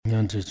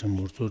난 제체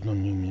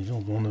모르도는 님이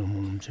정도는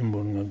뭐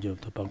침보는 게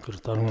밖으로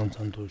다른 건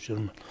잔도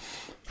싫으면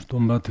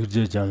돈바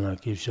들제잖아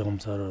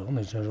기시험사를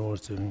오늘 저러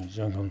월세는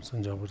장감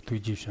선자버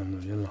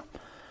뒤집션을 일라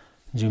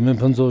지금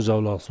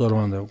번조자라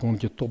소르만데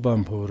공기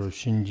똑반포로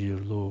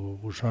신지로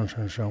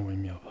우상산상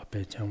외며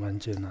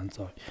배창완제 난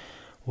造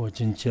我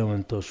今见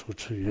闻得书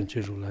持愿解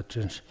如来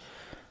真实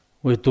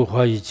为度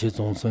化一切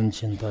众生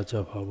请大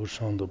家发无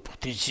上的菩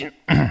提心。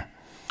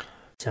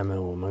下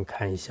面我们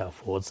看一下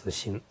佛子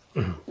行。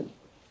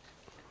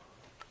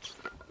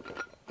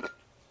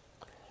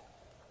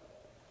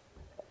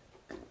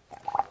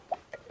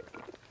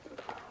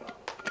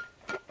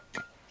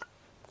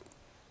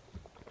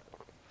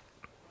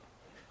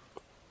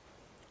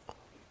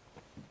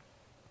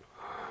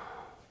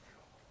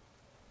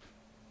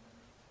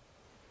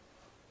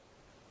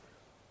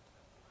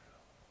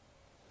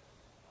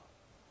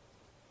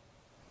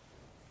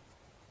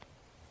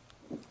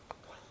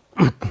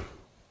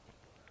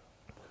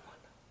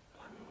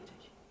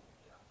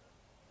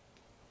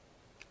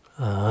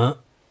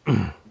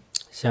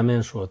下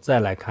面说，再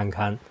来看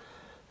看，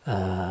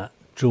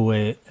诸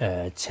位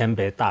前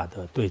辈大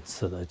德对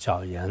此的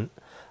教言。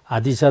阿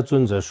底峡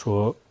尊者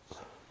说，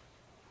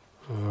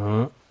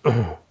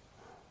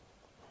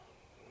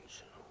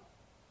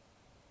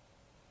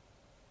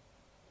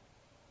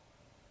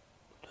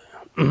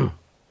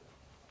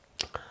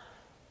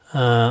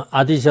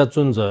阿底峡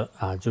尊者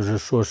啊，就是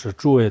说是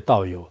诸位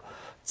道友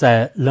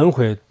在轮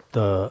回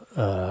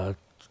的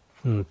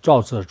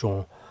照射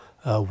中，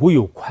无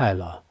有快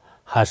乐。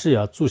还是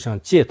要走向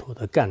解脱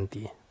的干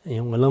底，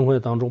因为轮回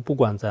当中不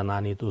管在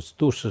哪里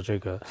都是这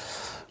个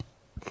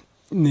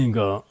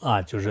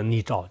就是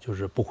逆照，就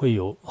是不会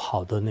有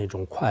好的那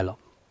种快乐，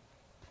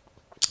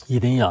一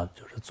定要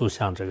就是走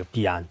向这个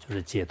彼岸，就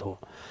是解脱。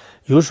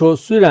有时候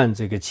虽然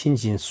这个清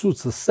净数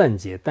次三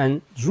界，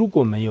但如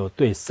果没有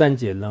对三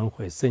界轮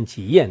回升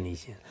起厌离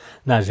心，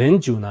那仍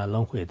旧呢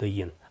轮回的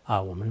因啊。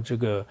我们这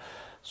个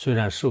虽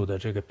然受的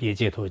这个别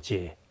解脱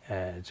戒，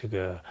这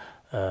个。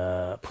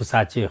菩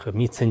萨戒和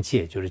密乘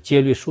戒就是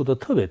戒律受得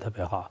特别特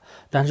别好，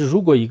但是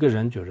如果一个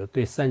人就是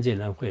对三界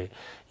轮回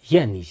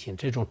厌离心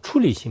这种处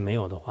理性没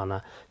有的话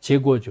呢，结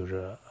果就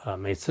是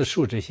每次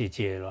受这些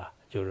戒了，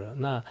就是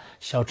那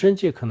小乘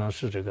戒可能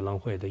是这个轮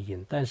回的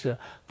因，但是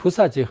菩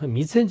萨戒和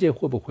密乘戒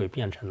会不会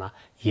变成呢？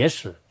也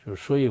是，就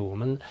是所以我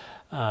们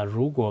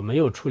如果没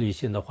有处理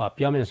性的话，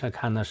表面上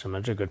看呢什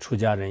么这个出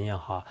家人也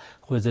好，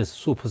或者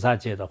受菩萨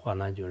戒的话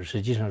呢，就是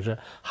实际上是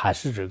还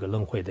是这个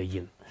轮回的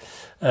因。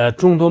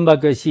中东巴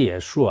格西也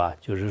说啊，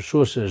就是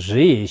说是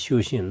日夜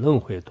修行轮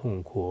回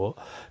痛苦，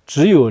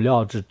只有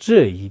了知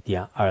这一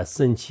点而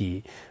生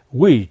起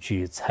畏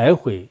惧，才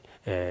会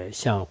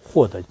想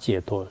获得解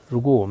脱。如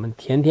果我们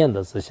天天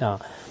的是像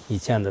以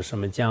前的什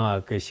么江阿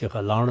格西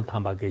和朗日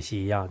唐巴格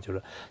西一样，就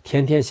是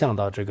天天想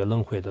到这个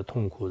轮回的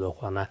痛苦的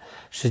话呢，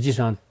实际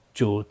上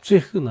就最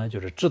后呢就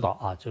是知道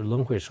啊，就是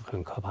轮回是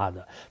很可怕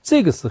的。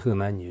这个时候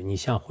呢，你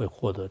想会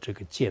获得这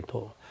个解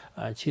脱。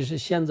其实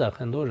现在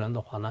很多人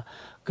的话呢，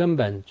根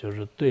本就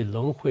是对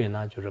轮回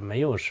呢，就是没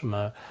有什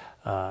么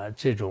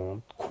这种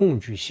恐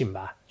惧性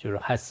吧，就是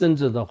还甚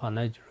至的话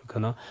呢，就是可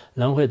能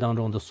轮回当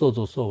中的所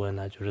作所为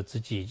呢，就是自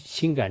己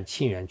心甘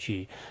情愿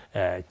去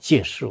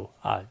接受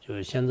啊。就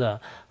是现在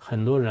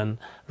很多人，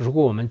如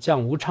果我们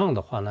讲无常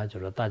的话呢，就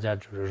是大家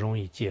就是容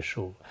易接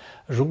受；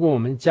如果我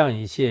们讲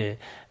一些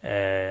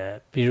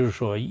比如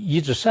说一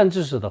直善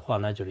知识的话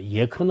呢，就是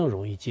也可能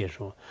容易接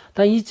受。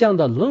但一讲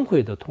到轮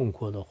回的痛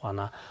苦的话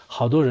呢，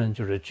好多人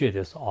就是觉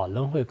得说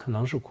轮回可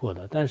能是苦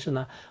的，但是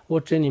呢，我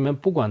这里面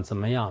不管怎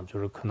么样，就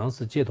是可能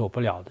是解脱不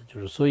了的，就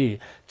是所以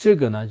这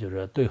个呢，就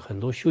是对很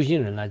多修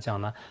行人来讲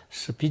呢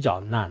是比较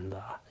难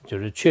的。就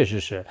是确实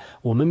是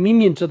我们明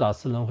明知道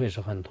是轮回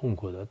是很痛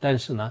苦的，但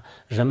是呢，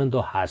人们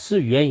都还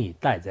是愿意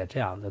待在这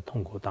样的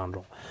痛苦当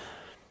中。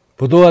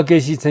不多阿格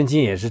西曾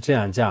经也是这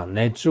样讲，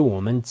乃至我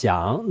们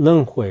将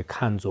轮回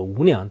看作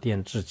无量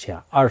殿之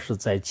前，而是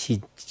在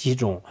其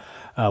中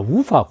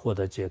无法获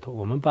得解脱。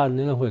我们把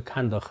轮回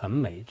看得很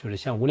美，就是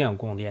像无量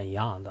宫殿一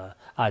样的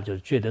就是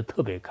觉得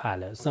特别快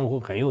乐，生活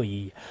很有意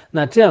义。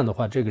那这样的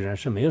话，这个人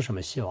是没有什么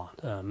希望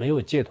的，没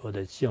有解脱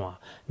的希望，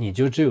你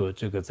就只有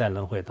这个在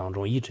轮回当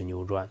中一直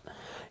扭转。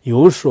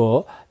有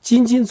说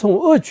仅仅从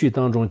恶趣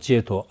当中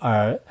解脱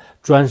而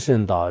转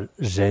生到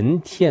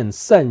人天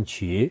三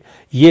趣，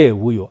也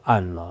无有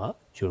安乐。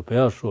就不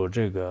要说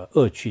这个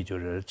恶趣，就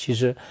是其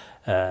实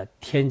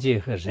天界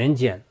和人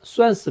间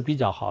算是比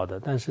较好的，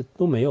但是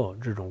都没有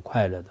这种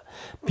快乐的，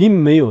并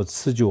没有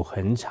持久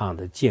很长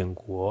的见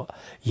果。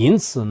因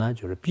此呢，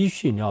就是必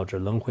须了知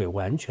轮回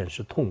完全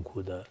是痛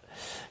苦的。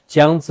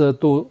江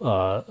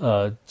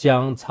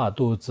差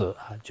多子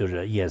就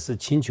是也是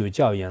请求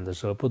教言的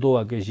时候，不多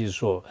阿格西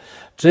说，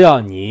只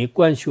要你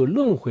观修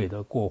轮回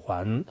的过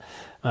环，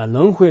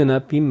轮回呢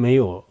并没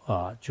有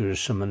就是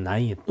什么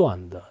难以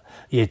断的，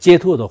也解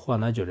脱的话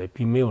呢，就是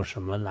并没有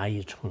什么难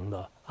以成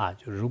的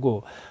就是如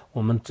果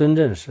我们真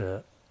正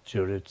是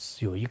就是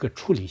有一个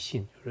处理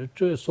性，就是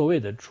这所谓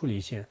的处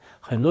理性，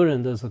很多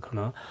人都是可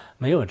能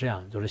没有这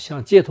样，就是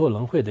像解脱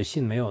轮回的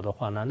心没有的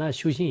话呢，那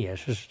修行也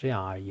是这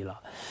样而已了。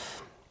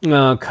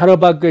卡罗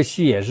巴格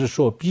西也是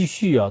说，必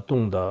须要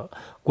懂得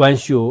观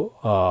修，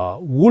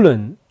无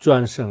论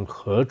转生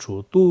何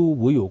处，都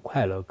无有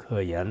快乐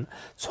可言，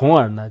从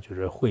而呢，就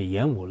是会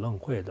厌恶轮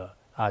回的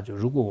啊。就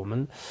如果我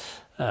们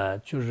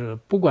就是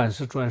不管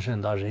是转生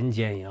到人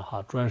间也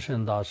好，转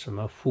生到什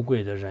么富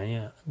贵的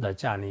人的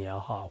家里也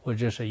好，或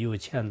者是有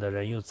钱的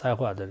人、有才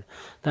华的人，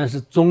但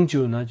是终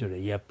究呢，就是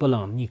也不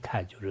能离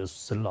开就是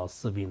生老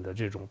死病的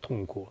这种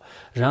痛苦。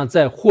然后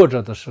在活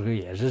着的时候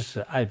也是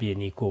爱别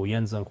离、苟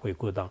延憎悔、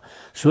孤单。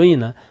所以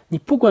呢，你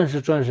不管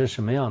是转生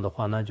什么样的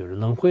话呢，就是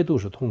轮回都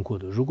是痛苦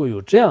的。如果有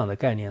这样的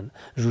概念，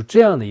有这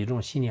样的一种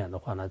信念的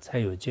话呢，才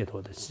有解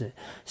脱的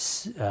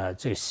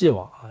这个希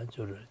望啊。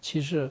就是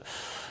其实。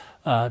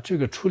这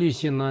个出离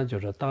心呢，就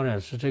是当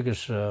然是这个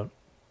是，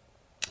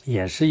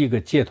也是一个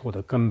解脱的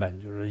根本，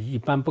就是一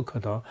般不可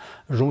能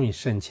容易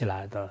生起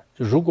来的。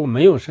就如果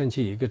没有生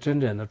起一个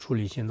真正的出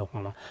离心的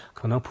话呢，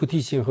可能菩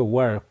提心和无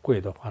二慧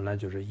的话呢，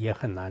就是也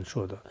很难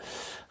说的。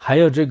还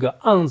有这个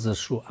盎子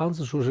数，盎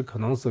子数是可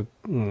能是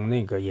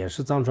那个也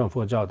是藏传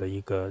佛教的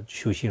一个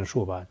修行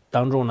术吧，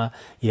当中呢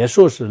也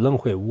说是轮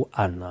回无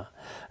安呢。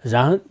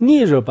然后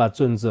尼热巴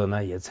尊者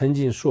呢也曾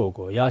经说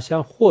过，要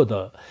想获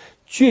得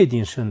决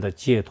定性的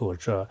解脱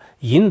者，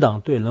应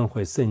当对轮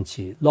回生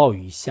起老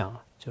于相，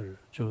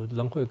就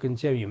轮回跟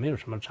监狱没有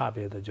什么差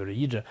别的，就是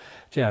一直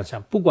这样想。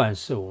不管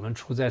是我们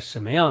处在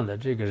什么样的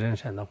这个人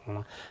生的话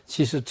呢，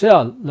其实只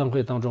要轮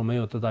回当中没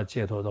有得到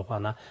解脱的话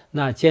呢，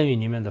那监狱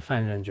里面的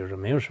犯人就是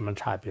没有什么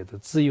差别的，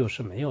自由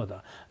是没有的。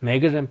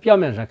每个人表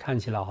面上看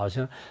起来好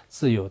像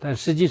自由，但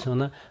实际上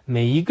呢，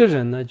每一个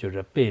人呢就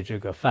是被这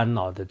个烦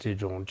恼的这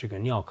个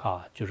镣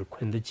铐就是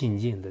捆得紧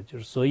紧的，就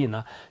是所以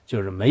呢，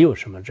就是没有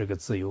什么这个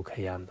自由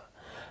可言的。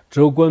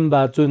周棍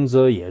巴尊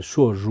者也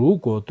说，如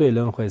果对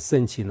轮回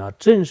生起呢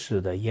真实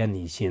的厌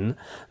离心，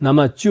那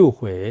么就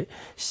会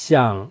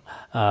像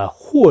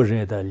火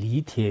热的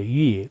锂铁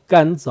与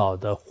干燥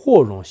的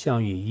火绒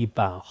相遇一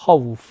般，毫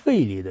无费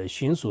力的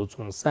迅速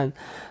从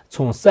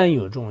三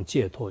有中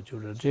解脱。就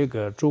是这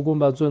个周棍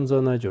巴尊者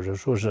呢，就是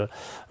说是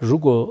如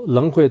果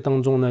轮回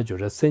当中呢，就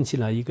是生起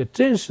了一个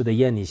真实的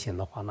厌离心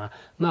的话呢，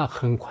那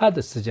很快的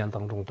时间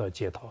当中得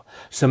解脱。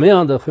什么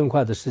样的很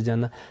快的时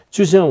间呢？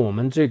就像我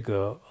们这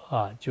个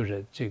就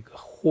是这个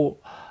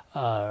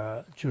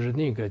就是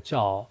那个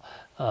叫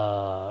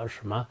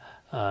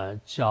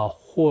叫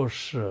火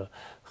石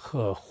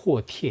和火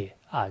铁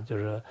啊，就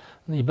是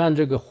一般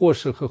这个火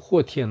石和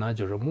火铁呢，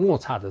就是摩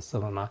擦的时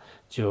候呢，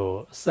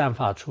就散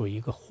发出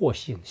一个火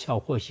星，小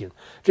火星。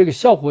这个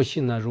小火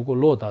星呢，如果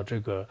落到这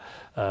个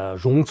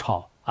熔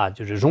巢啊，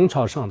就是熔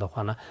巢上的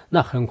话呢，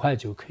那很快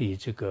就可以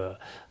这个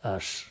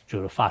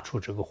就是发出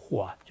这个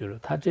火啊，就是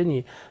它这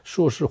里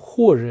说是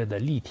火热的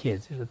锂铁，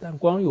就是但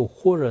光有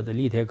火热的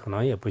锂铁可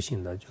能也不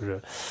行的，就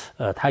是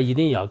它一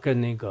定要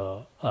跟那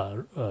个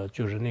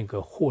就是那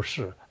个火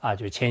势啊，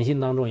就前行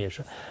当中也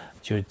是。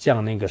就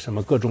讲那个什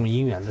么各种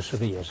因缘的时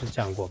候也是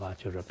讲过吧，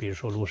就是比如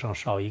说路上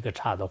烧一个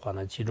叉的话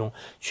呢，其中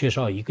缺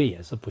少一个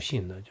也是不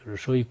行的，就是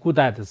所以古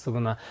代的时候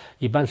呢，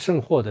一般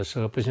生火的时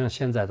候不像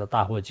现在的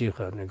打火机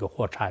和那个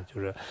火柴，就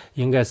是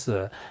应该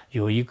是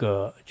有一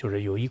个就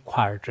是有一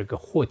块这个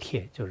火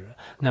铁，就是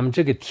那么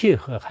这个铁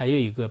和还有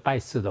一个白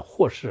色的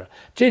火石，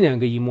这两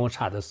个一摩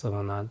擦的时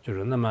候呢，就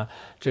是那么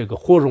这个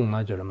火绒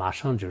呢，就是马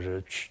上就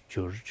是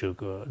这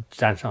个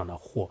沾上了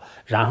火，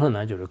然后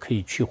呢就是可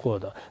以取火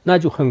的，那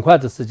就很快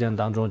的时间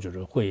当中就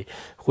是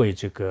会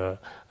这个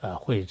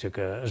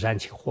燃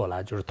起火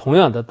来，就是同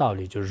样的道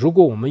理，就是如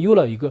果我们有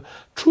了一个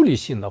处理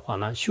性的话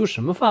呢，修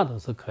什么法都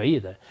是可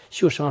以的，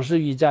修上师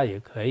瑜伽也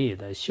可以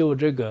的，修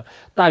这个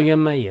大圆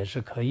满也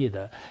是可以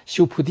的，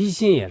修菩提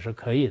心也是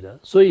可以的。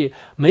所以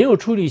没有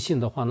处理性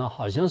的话呢，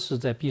好像是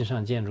在冰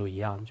上建筑一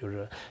样，就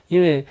是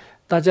因为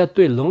大家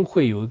对轮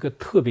回有一个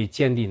特别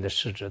坚定的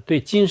实质，对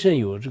精神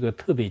有这个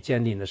特别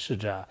坚定的实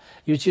质啊。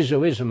尤其是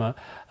为什么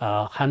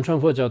汉传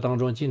佛教当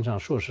中经常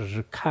说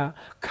是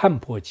看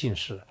破尽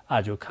释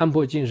啊，就看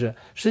破尽释，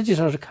实际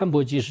上是看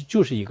破尽释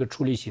就是一个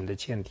处理性的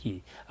前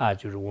提啊，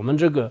就是我们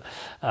这个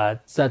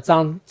在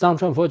藏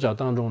传佛教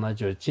当中呢，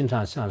就经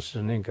常像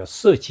是那个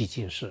舍弃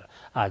尽释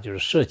啊，就是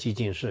舍弃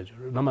尽释，就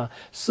是那么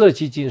舍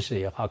弃尽释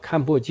也好，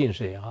看破尽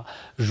释也好，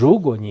如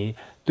果你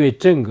对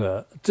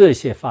这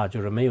些法就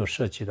是没有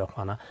舍弃的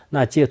话呢，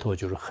那解脱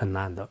就是很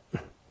难的。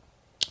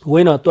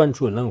为了断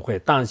除轮回，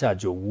当下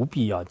就务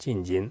必要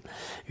精进。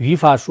语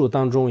法书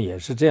当中也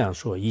是这样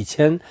说：以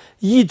前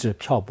一直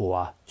漂泊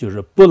啊，就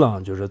是不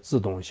能就是自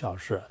动消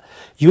失，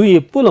由于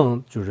不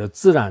能就是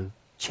自然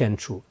迁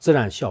出，自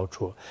然消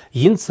除。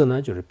因此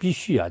呢，就是必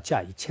须要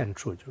加以迁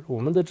出。就是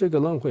我们的这个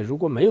轮回如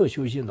果没有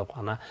修行的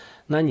话呢，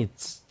那你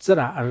自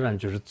然而然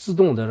就是自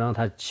动的让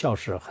它消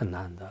失很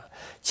难的。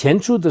迁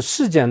出的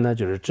时间呢，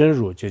就是真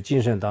如就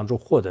精神当中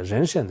获得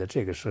人身的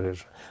这个时候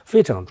是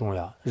非常重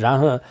要。然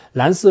后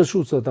蓝色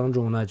数册当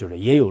中呢，就是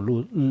也有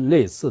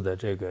类似的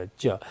这个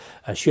叫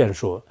宣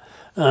说。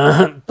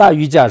大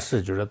瑜伽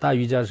师就是大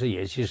瑜伽师，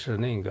也就是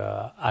那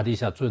个阿底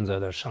峡尊者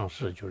的上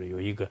师，就是有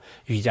一个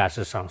瑜伽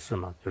师上师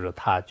嘛，就是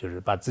他就是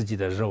把自己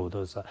的肉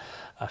都是，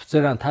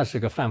虽然他是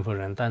个凡夫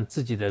人，但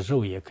自己的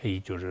肉也可以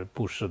就是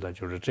布施的，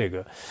就是这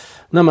个。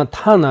那么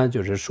他呢，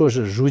就是说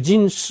是如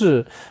今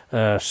是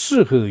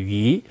适合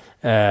于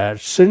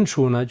牲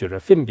畜呢，就是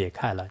分别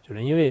开了，就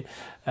是因为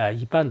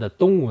一般的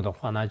动物的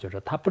话呢，就是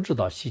他不知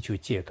道希求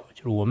解脱，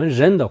就是我们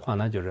人的话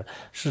呢，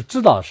是知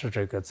道是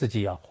这个自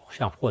己要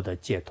想获得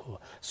解脱，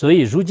所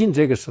以如今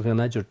这个时候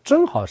呢，就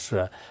正好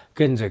是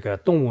跟这个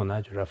动物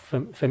呢，就是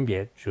分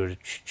别就是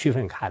区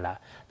分开来。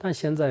但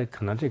现在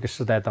可能这个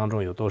时代当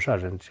中有多少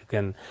人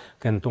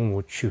跟动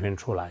物区分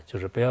出来？就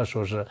是不要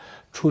说是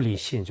处理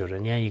性，就是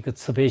念一个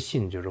慈悲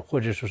心，就是或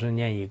者说是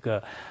念一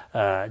个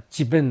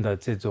基本的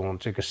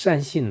这个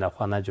善心的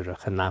话，那就是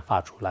很难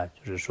发出来。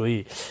就是所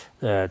以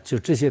就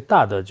这些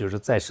大的就是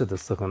在世的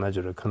时候呢，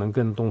就是可能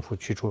跟动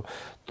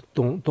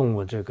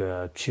物这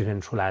个区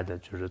分出来的，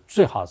就是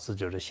最好是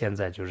就是现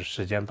在就是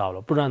时间到了，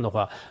不然的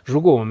话，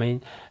如果我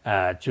们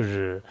就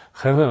是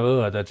浑浑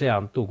噩噩的这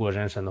样度过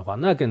人生的话，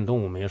那跟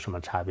动物没有什么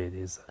差别的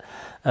意思。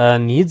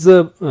尼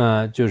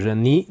则就是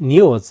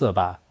尼我则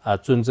吧，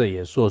尊者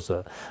也说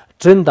是，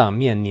正当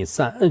面临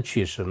三恶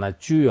趣时呢，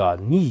就要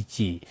立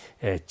即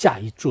加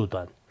以阻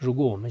断。如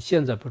果我们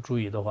现在不注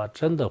意的话，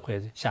真的会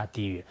下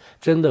地狱，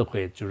真的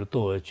会就是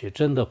堕恶趣，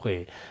真的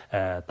会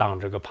当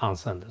这个旁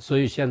生的。所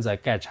以现在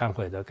该忏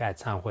悔的该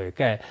忏悔，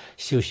该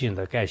修行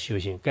的该修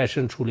行，该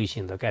生出离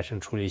心的该生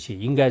出离心，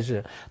应该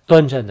是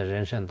短暂的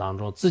人生当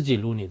中自己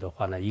努力的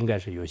话呢，应该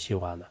是有希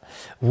望的。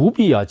务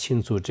必要清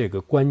楚这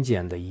个关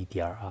键的一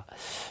点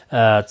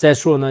啊。再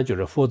说呢，就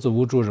是佛子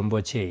无住仁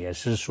波切也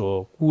是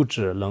说，故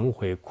知轮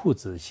回苦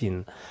自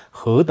心，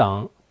何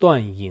当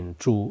断因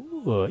诸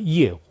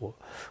业火，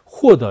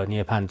获得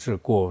涅槃之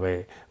果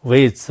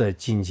为此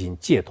精进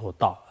解脱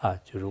道啊！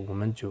就是我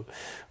们就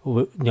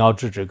了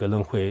知这个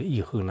轮回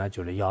以后呢，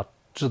就是要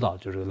知道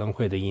就是轮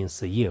回的因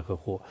是业和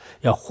火，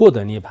要获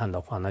得涅槃的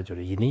话，那就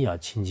是一定要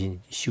亲近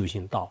修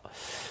行道。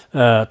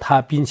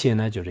他并且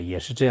呢，就是也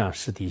是这样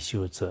实地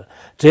修持，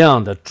这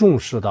样的重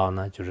视道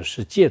呢，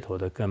是解脱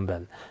的根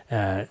本。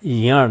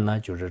因而呢，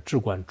就是至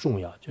关重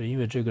要。就因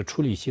为这个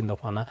处理性的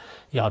话呢，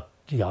要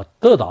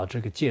得到这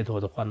个解脱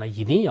的话呢，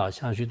一定要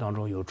相续当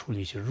中有处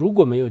理性。如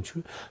果没有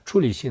处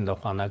理性的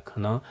话呢，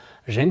可能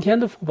人天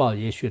的福报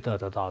也许得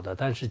到的，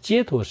但是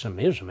解脱是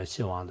没有什么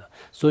希望的。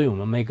所以我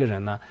们每个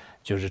人呢，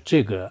就是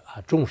这个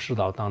重视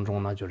道当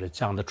中呢，就是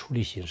讲的处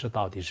理形式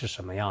到底是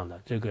什么样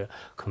的，这个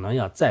可能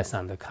要再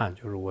三的看。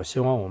就是我希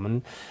望我们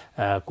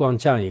光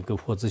讲一个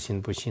佛子行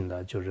不行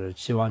的，就是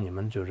希望你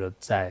们就是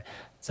在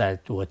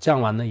我讲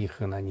完了以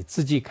后呢，你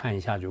自己看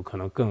一下，就可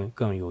能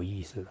更有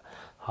意思的。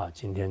好，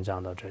今天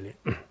讲到这里。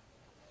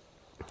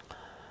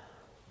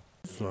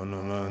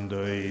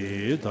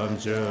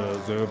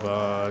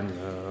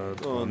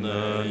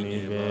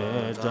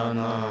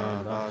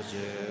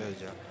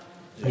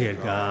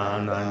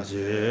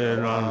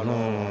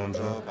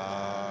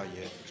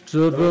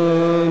知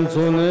本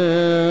从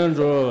念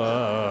着